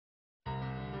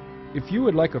If you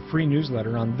would like a free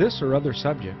newsletter on this or other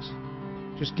subjects,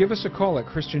 just give us a call at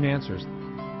Christian Answers.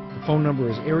 The phone number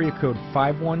is area code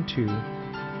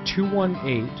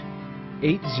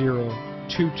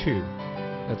 512-218-8022.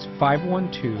 That's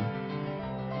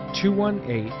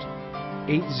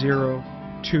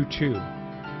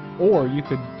 512-218-8022. Or you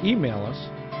could email us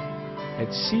at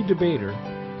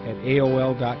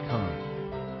cdebater@aol.com.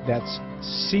 That's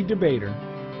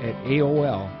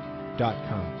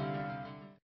cdebater@aol.com.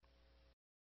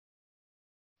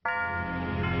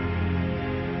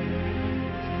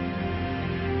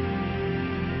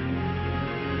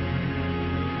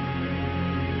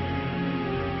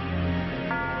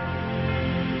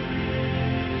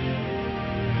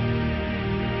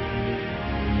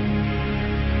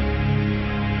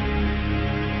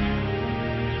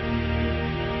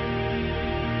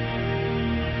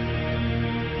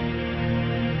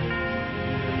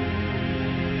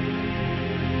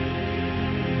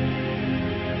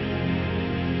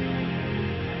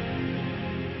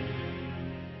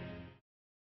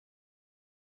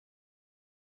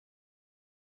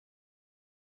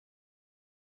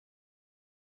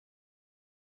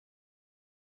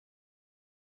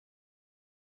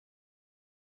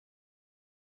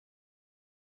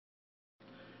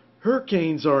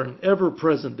 Hurricanes are an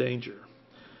ever-present danger.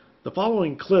 The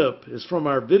following clip is from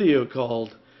our video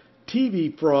called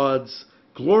TV Frauds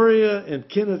Gloria and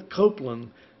Kenneth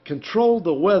Copeland Control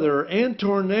the Weather and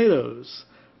Tornadoes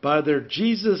by their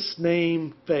Jesus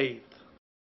Name Faith.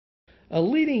 A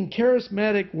leading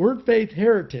charismatic word faith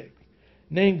heretic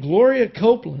named Gloria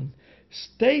Copeland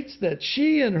states that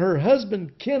she and her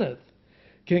husband Kenneth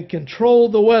can control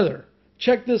the weather.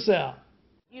 Check this out.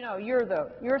 You know, you're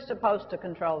supposed to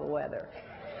control the weather.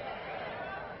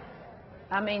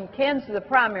 I mean, Ken's the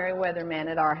primary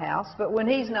weatherman at our house, but when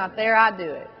he's not there, I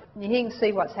do it. He can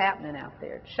see what's happening out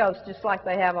there. It shows just like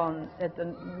they have at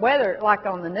the weather, like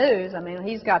on the news. I mean,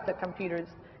 he's got the computers,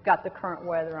 got the current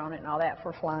weather on it and all that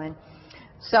for flying.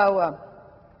 So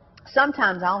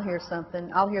sometimes I'll hear something.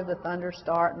 I'll hear the thunder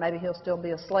start, and maybe he'll still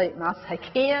be asleep, and I'll say,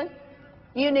 Ken,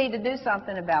 you need to do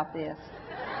something about this.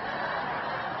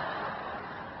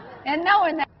 And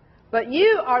knowing that, but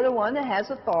you are the one that has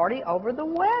authority over the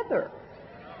weather.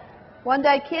 One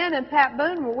day, Ken and Pat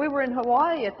Boone, we were in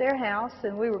Hawaii at their house,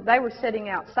 and they were sitting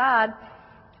outside,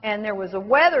 and there was a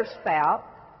weather spout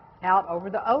out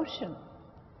over the ocean.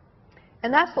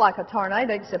 And that's like a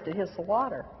tornado, except it hits the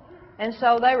water. And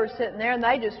so they were sitting there, and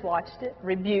they just watched it,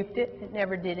 rebuked it. It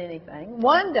never did anything.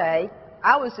 One day,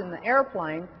 I was in the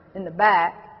airplane in the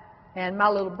back, and my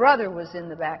little brother was in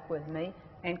the back with me,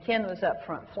 and Ken was up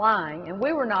front flying, and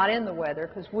we were not in the weather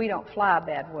because we don't fly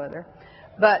bad weather,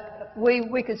 but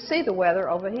we could see the weather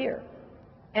over here.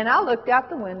 And I looked out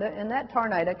the window, and that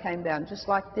tornado came down just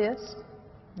like this,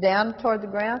 down toward the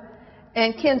ground,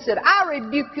 and Ken said, I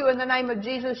rebuke you in the name of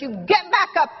Jesus, you get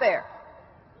back up there.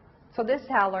 So this is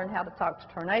how I learned how to talk to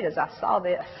tornadoes. I saw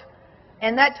this,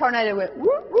 and that tornado went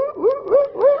whoop, whoop, whoop,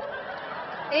 whoop, whoop.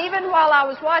 Even while I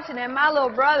was watching him, my little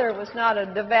brother was not a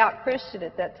devout Christian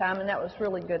at that time, and that was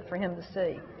really good for him to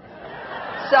see.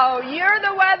 So you're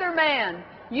the weatherman.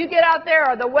 You get out there,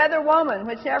 or the weather woman,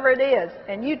 whichever it is,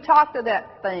 and you talk to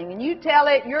that thing, and you tell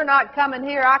it, you're not coming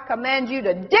here. I command you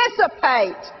to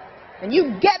dissipate, and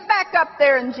you get back up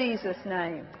there in Jesus'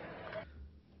 name.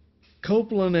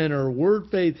 Copeland and her word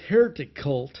faith heretic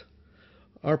cult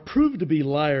are proved to be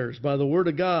liars by the Word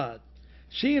of God.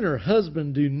 She and her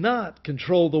husband do not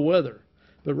control the weather,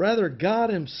 but rather God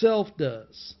Himself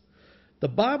does. The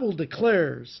Bible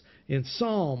declares in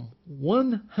Psalm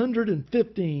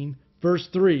 115, verse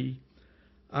 3,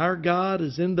 our God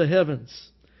is in the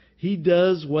heavens. He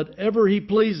does whatever He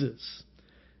pleases.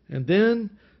 And then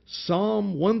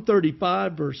Psalm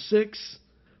 135, verse 6,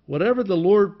 whatever the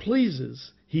Lord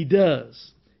pleases, He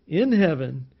does, in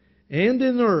heaven and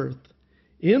in earth,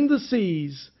 in the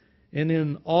seas, and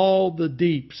in all the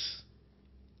deeps.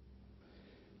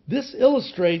 This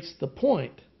illustrates the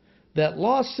point that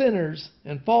lost sinners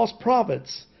and false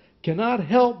prophets cannot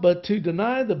help but to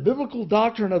deny the biblical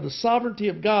doctrine of the sovereignty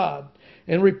of God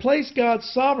and replace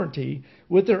God's sovereignty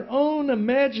with their own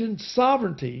imagined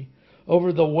sovereignty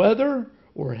over the weather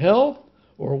or health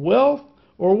or wealth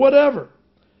or whatever.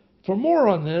 For more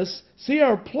on this, see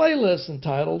our playlist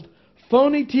entitled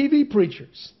Phony TV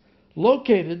Preachers,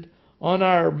 located on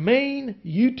our main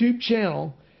YouTube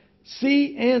channel,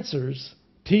 See Answers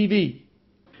TV.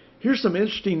 Here's some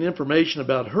interesting information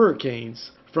about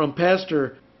hurricanes from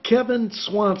Pastor Kevin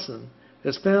Swanson,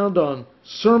 as found on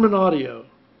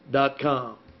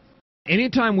sermonaudio.com.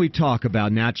 Anytime we talk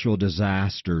about natural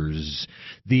disasters,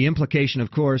 the implication,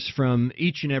 of course, from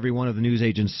each and every one of the news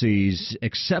agencies,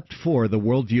 except for the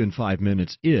Worldview in 5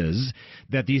 Minutes, is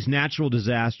that these natural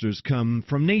disasters come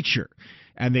from nature,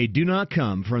 and they do not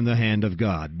come from the hand of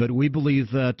God. But we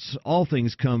believe that all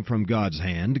things come from God's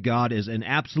hand. God is in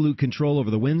absolute control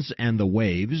over the winds and the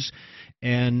waves,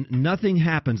 and nothing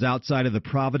happens outside of the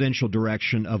providential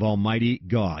direction of Almighty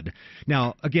God.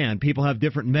 Now, again, people have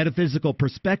different metaphysical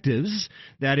perspectives.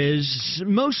 That is,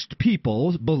 most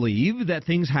people believe that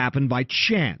things happen by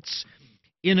chance,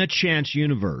 in a chance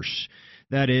universe.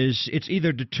 That is, it's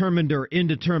either determined or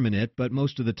indeterminate, but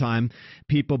most of the time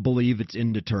people believe it's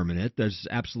indeterminate. There's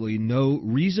absolutely no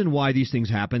reason why these things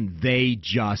happen. They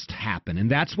just happen.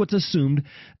 And that's what's assumed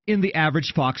in the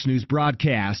average Fox News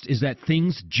broadcast, is that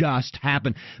things just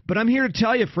happen. But I'm here to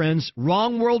tell you, friends,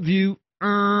 wrong worldview.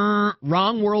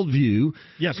 Wrong worldview.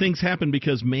 Yeah, things happen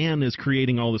because man is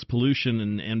creating all this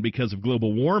pollution and because of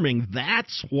global warming.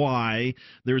 That's why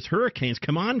there's hurricanes.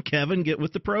 Come on, Kevin, get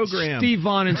with the program. Steve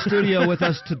Vaughn in studio with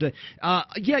us today.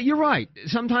 Yeah, you're right.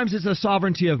 Sometimes it's the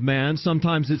sovereignty of man.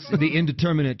 Sometimes it's the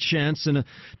indeterminate chance in a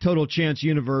total chance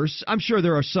universe. I'm sure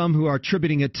there are some who are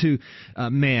attributing it to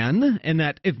man, and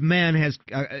that if man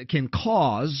can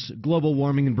cause global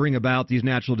warming and bring about these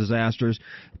natural disasters,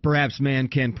 perhaps man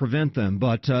can prevent them.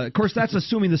 But, of course, that's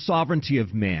assuming the sovereignty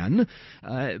of man.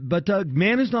 But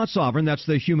man is not sovereign. That's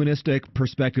the humanistic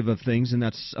perspective of things, and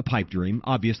that's a pipe dream.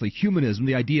 Obviously, humanism,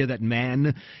 the idea that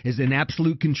man is in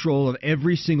absolute control of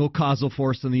every single causal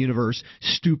force in the universe.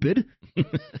 Stupid.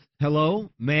 Hello?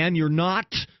 Man, you're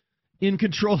not in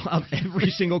control of every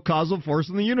single causal force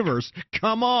in the universe.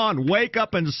 Come on, wake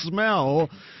up and smell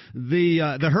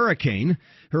the hurricane.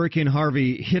 Hurricane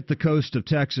Harvey hit the coast of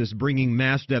Texas, bringing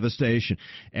mass devastation.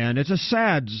 And it's a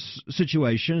sad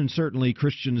situation, and certainly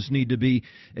Christians need to be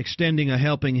extending a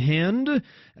helping hand,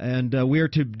 and we are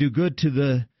to do good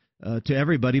to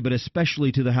everybody, but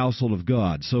especially to the household of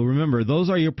God. So remember, those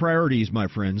are your priorities, my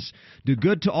friends. Do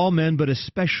good to all men, but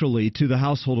especially to the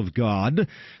household of God.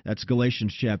 That's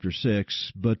Galatians chapter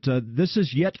 6. But this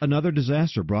is yet another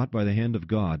disaster brought by the hand of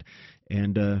God.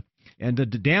 And the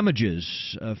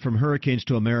damages from hurricanes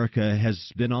to America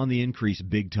has been on the increase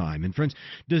big time. And friends,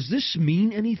 does this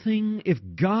mean anything? If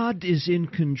God is in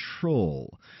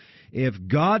control, if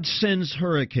God sends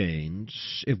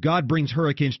hurricanes, if God brings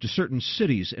hurricanes to certain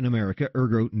cities in America,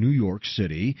 ergo New York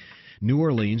City, New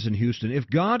Orleans, and Houston, if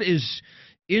God is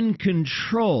in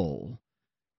control,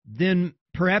 then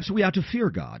perhaps we ought to fear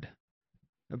God.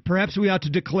 Perhaps we ought to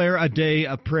declare a day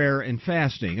of prayer and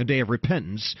fasting, a day of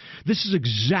repentance. This is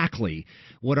exactly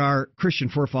what our Christian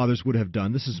forefathers would have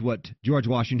done. This is what George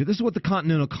Washington, this is what the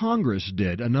Continental Congress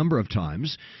did a number of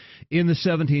times in the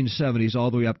 1770s all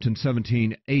the way up to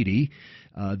 1780.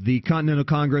 The Continental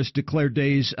Congress declared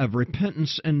days of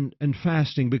repentance and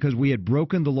fasting because we had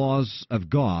broken the laws of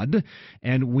God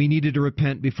and we needed to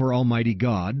repent before Almighty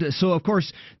God. So, of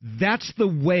course, that's the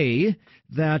way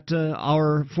that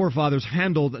our forefathers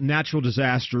handled natural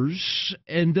disasters.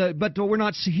 But we're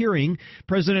not hearing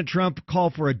President Trump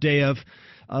call for a day of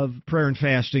prayer and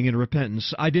fasting and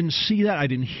repentance. I didn't see that. I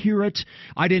didn't hear it.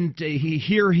 I didn't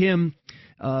hear him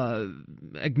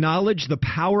acknowledge the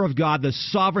power of God, the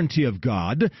sovereignty of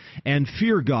God, and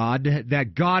fear God,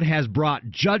 that God has brought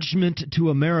judgment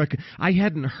to America. I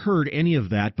hadn't heard any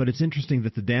of that, but it's interesting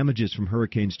that the damages from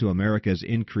hurricanes to America has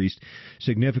increased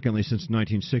significantly since the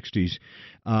 1960s.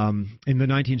 In the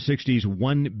 1960s,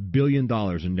 $1 billion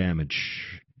in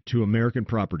damage to American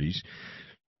properties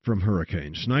from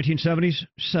hurricanes. 1970s,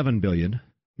 $7 billion.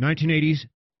 1980s,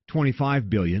 $25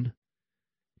 billion.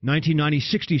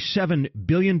 1990, $67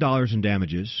 billion in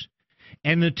damages.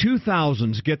 And in the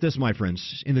 2000s, get this, my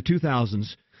friends, in the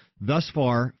 2000s, thus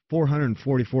far,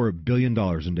 $444 billion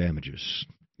in damages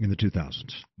in the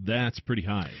 2000s. That's pretty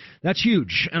high. That's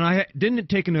huge. And I didn't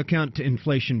take into account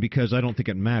inflation because I don't think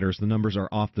it matters. The numbers are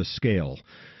off the scale.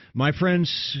 My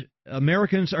friends,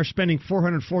 Americans are spending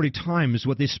 440 times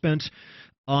what they spent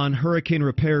on hurricane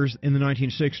repairs in the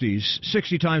 1960s,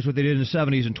 60 times what they did in the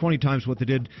 70s, and 20 times what they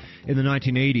did in the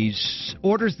 1980s.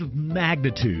 Orders of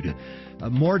magnitude.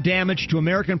 More damage to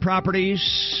American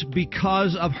properties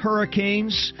because of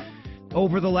hurricanes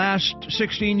over the last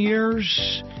 16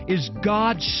 years. Is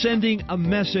God sending a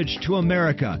message to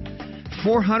America?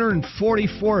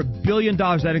 $444 billion.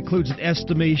 That includes an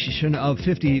estimation of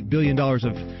 $50 billion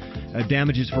of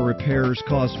damages for repairs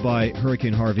caused by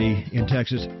Hurricane Harvey in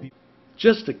Texas.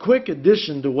 Just a quick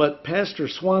addition to what Pastor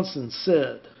Swanson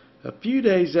said. A few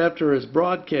days after his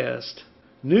broadcast,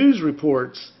 news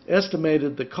reports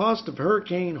estimated the cost of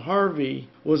Hurricane Harvey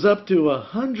was up to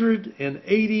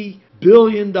 $180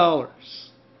 billion.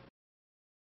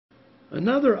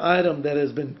 Another item that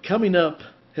has been coming up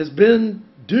has been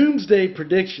doomsday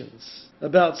predictions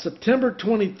about September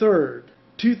 23rd,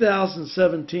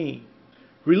 2017.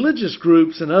 Religious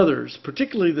groups and others,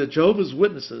 particularly the Jehovah's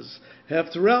Witnesses, have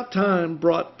throughout time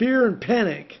brought fear and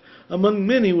panic among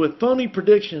many with phony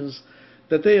predictions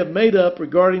that they have made up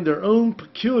regarding their own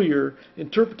peculiar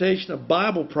interpretation of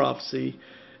Bible prophecy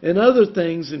and other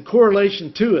things in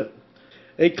correlation to it.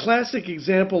 A classic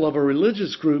example of a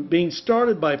religious group being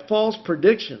started by false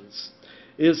predictions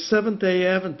is Seventh-day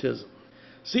Adventism.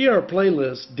 See our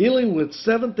playlist dealing with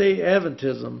Seventh-day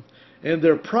Adventism and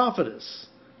their prophetess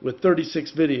with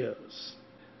 36 videos.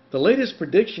 The latest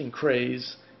prediction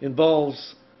craze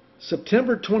involves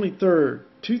September 23rd,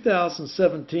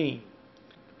 2017.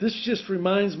 This just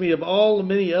reminds me of all the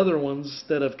many other ones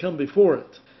that have come before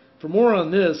it. For more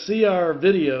on this, see our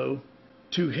video,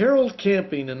 To Herald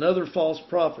Camping and Other False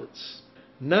Prophets,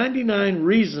 99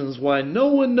 Reasons Why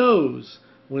No One Knows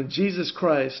When Jesus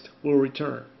Christ Will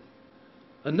Return.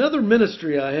 Another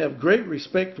ministry I have great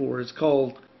respect for is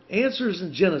called Answers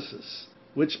in Genesis,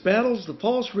 which battles the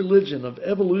false religion of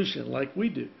evolution like we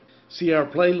do. See our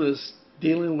playlist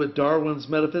dealing with Darwin's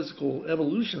metaphysical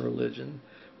evolution religion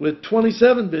with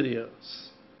 27 videos.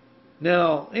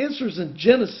 Now, Answers in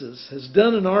Genesis has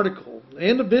done an article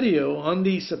and a video on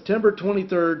the September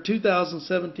 23rd,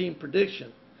 2017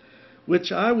 prediction,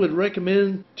 which I would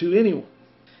recommend to anyone.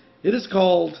 It is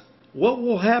called What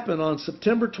Will Happen on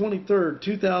September 23rd,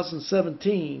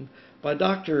 2017 by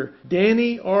Dr.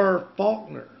 Danny R.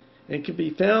 Faulkner and can be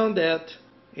found at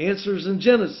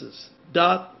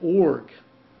answersingenesis.org.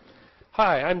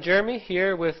 Hi, I'm Jeremy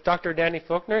here with Dr. Danny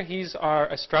Faulkner. He's our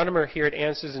astronomer here at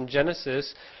Answers in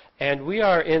Genesis, and we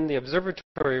are in the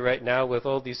observatory right now with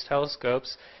all these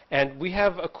telescopes, and we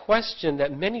have a question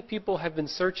that many people have been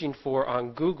searching for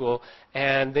on Google,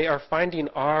 and they are finding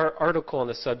our article on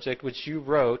the subject, which you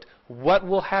wrote, What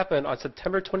Will Happen on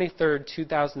September 23rd,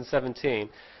 2017?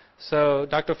 So,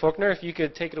 Dr. Faulkner, if you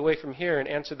could take it away from here and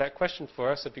answer that question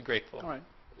for us, I'd be grateful. All right.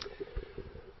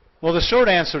 Well, the short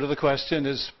answer to the question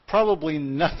is probably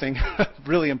nothing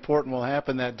really important will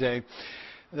happen that day.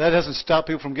 That doesn't stop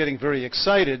people from getting very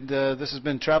excited. This has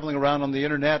been traveling around on the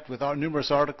internet with numerous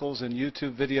articles and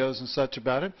YouTube videos and such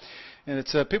about it. And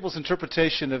it's people's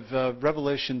interpretation of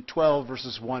Revelation 12,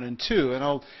 verses 1 and 2. And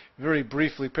I'll very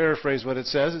briefly paraphrase what it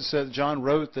says. It says John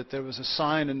wrote that there was a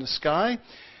sign in the sky,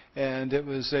 and it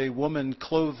was a woman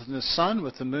clothed in the sun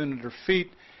with the moon at her feet,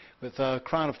 with a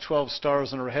crown of 12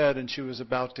 stars on her head, and she was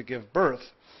about to give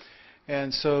birth.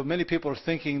 And so many people are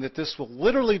thinking that this will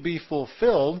literally be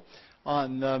fulfilled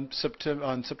on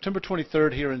September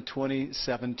 23rd here in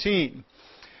 2017.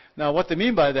 Now, what they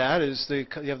mean by that is you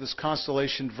have this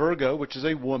constellation Virgo, which is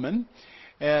a woman,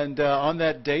 and on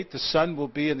that date, the sun will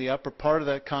be in the upper part of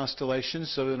that constellation,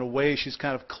 so in a way, she's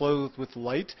kind of clothed with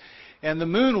light. And the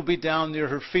moon will be down near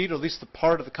her feet, or at least the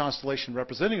part of the constellation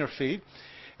representing her feet.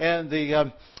 And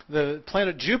the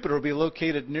planet Jupiter will be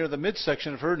located near the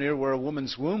midsection of her, near where a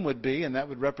woman's womb would be, and that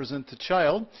would represent the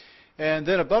child. And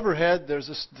then above her head,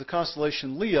 there's the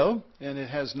constellation Leo, and it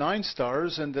has 9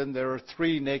 stars, and then there are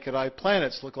 3 naked-eye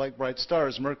planets, look like bright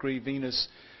stars, Mercury, Venus,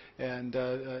 and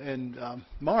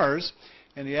Mars.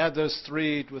 And you add those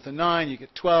 3 with a 9, you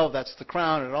get 12, that's the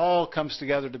crown, and it all comes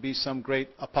together to be some great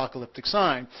apocalyptic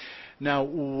sign. Now,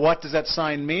 what does that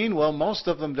sign mean? Well, most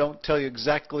of them don't tell you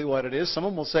exactly what it is. Some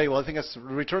of them will say, well, I think that's the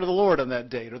return of the Lord on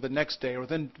that date, or the next day, or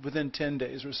within 10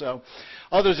 days or so.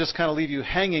 Others just kind of leave you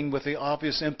hanging with the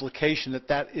obvious implication that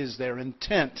that is their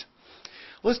intent.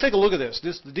 Let's take a look at this,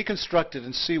 deconstruct it,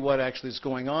 and see what actually is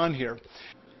going on here.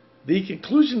 The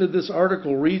conclusion of this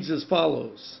article reads as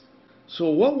follows. So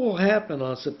what will happen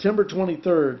on September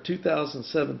 23rd,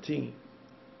 2017?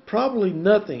 Probably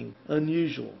nothing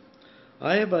unusual.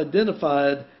 I have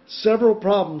identified several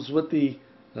problems with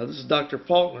now this is Dr.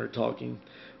 Faulkner talking,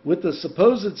 with the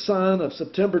supposed sign of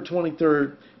September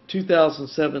 23rd,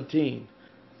 2017.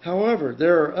 However,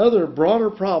 there are other broader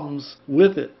problems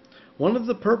with it. One of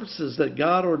the purposes that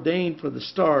God ordained for the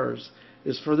stars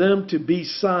is for them to be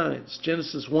signs,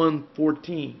 Genesis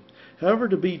 1:14. However,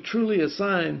 to be truly a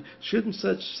sign, shouldn't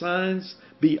such signs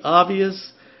be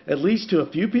obvious, at least to a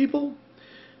few people?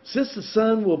 Since the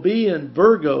sun will be in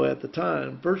Virgo at the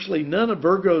time, virtually none of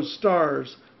Virgo's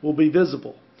stars will be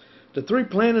visible. The 3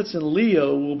 planets in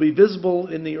Leo will be visible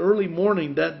in the early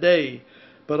morning that day,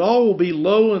 but all will be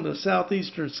low in the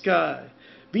southeastern sky.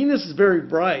 Venus is very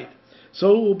bright,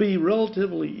 so it will be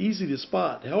relatively easy to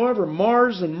spot. However,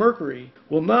 Mars and Mercury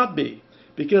will not be,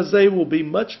 because they will be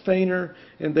much fainter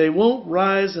and they won't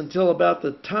rise until about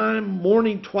the time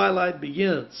morning twilight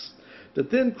begins. The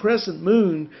thin crescent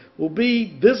moon will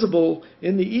be visible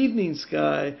in the evening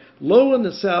sky low in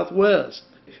the southwest.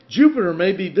 Jupiter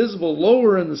may be visible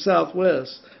lower in the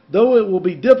southwest, though it will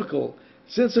be difficult,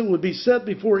 since it would be set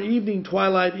before evening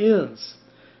twilight ends.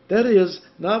 That is,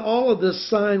 not all of this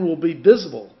sign will be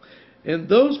visible, and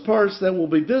those parts that will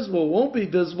be visible won't be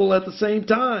visible at the same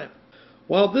time.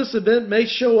 While this event may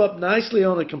show up nicely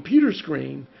on a computer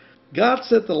screen, God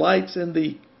set the lights in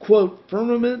the, quote,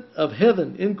 firmament of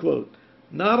heaven, end quote,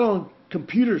 not on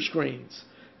computer screens,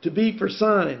 to be for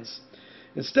signs.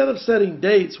 Instead of setting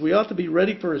dates, we ought to be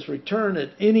ready for His return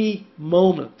at any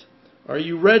moment. Are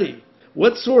you ready?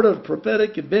 What sort of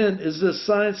prophetic event is this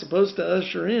sign supposed to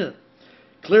usher in?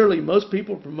 Clearly, most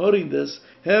people promoting this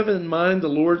have in mind the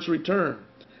Lord's return.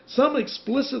 Some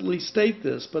explicitly state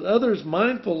this, but others,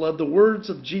 mindful of the words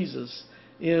of Jesus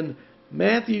in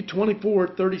Matthew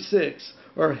 24:36,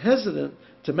 are hesitant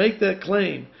to make that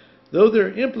claim, though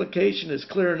their implication is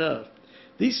clear enough.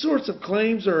 These sorts of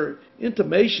claims or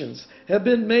intimations have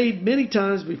been made many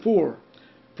times before.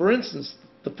 For instance,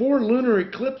 the 4 lunar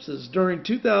eclipses during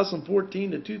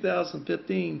 2014 to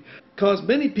 2015 caused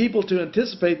many people to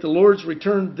anticipate the Lord's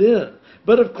return then.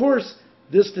 But of course,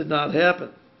 this did not happen.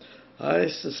 I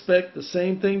suspect the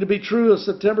same thing to be true of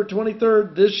September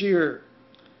 23rd this year.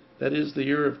 That is the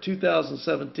year of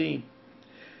 2017.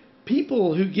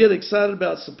 People who get excited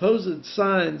about supposed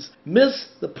signs miss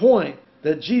the point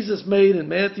that Jesus made in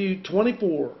Matthew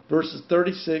 24, verses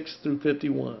 36 through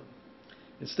 51.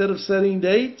 Instead of setting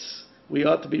dates, we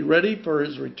ought to be ready for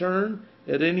His return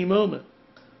at any moment.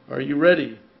 Are you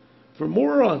ready? For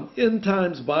more on End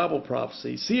Times Bible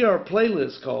prophecy, see our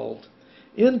playlist called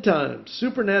End Times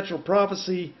Supernatural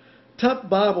Prophecy Tough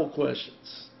Bible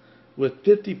Questions with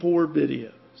 54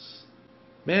 videos.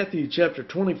 Matthew chapter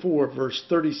 24, verse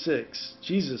 36,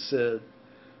 Jesus said,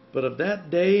 "But of that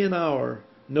day and hour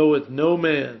knoweth no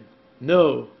man,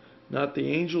 no, not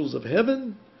the angels of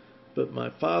heaven, but my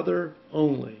Father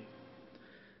only."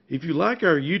 If you like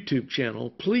our YouTube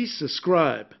channel, please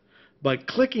subscribe by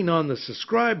clicking on the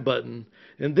subscribe button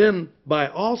and then by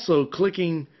also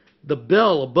clicking the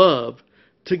bell above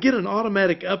to get an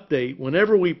automatic update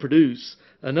whenever we produce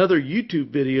another YouTube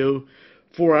video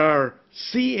for our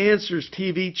See Answers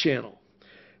TV channel.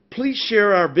 Please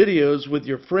share our videos with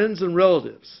your friends and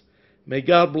relatives. May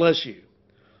God bless you.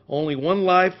 Only one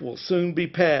life will soon be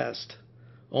passed.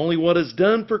 Only what is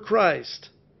done for Christ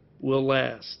will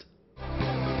last.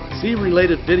 See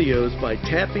related videos by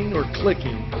tapping or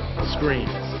clicking the screen.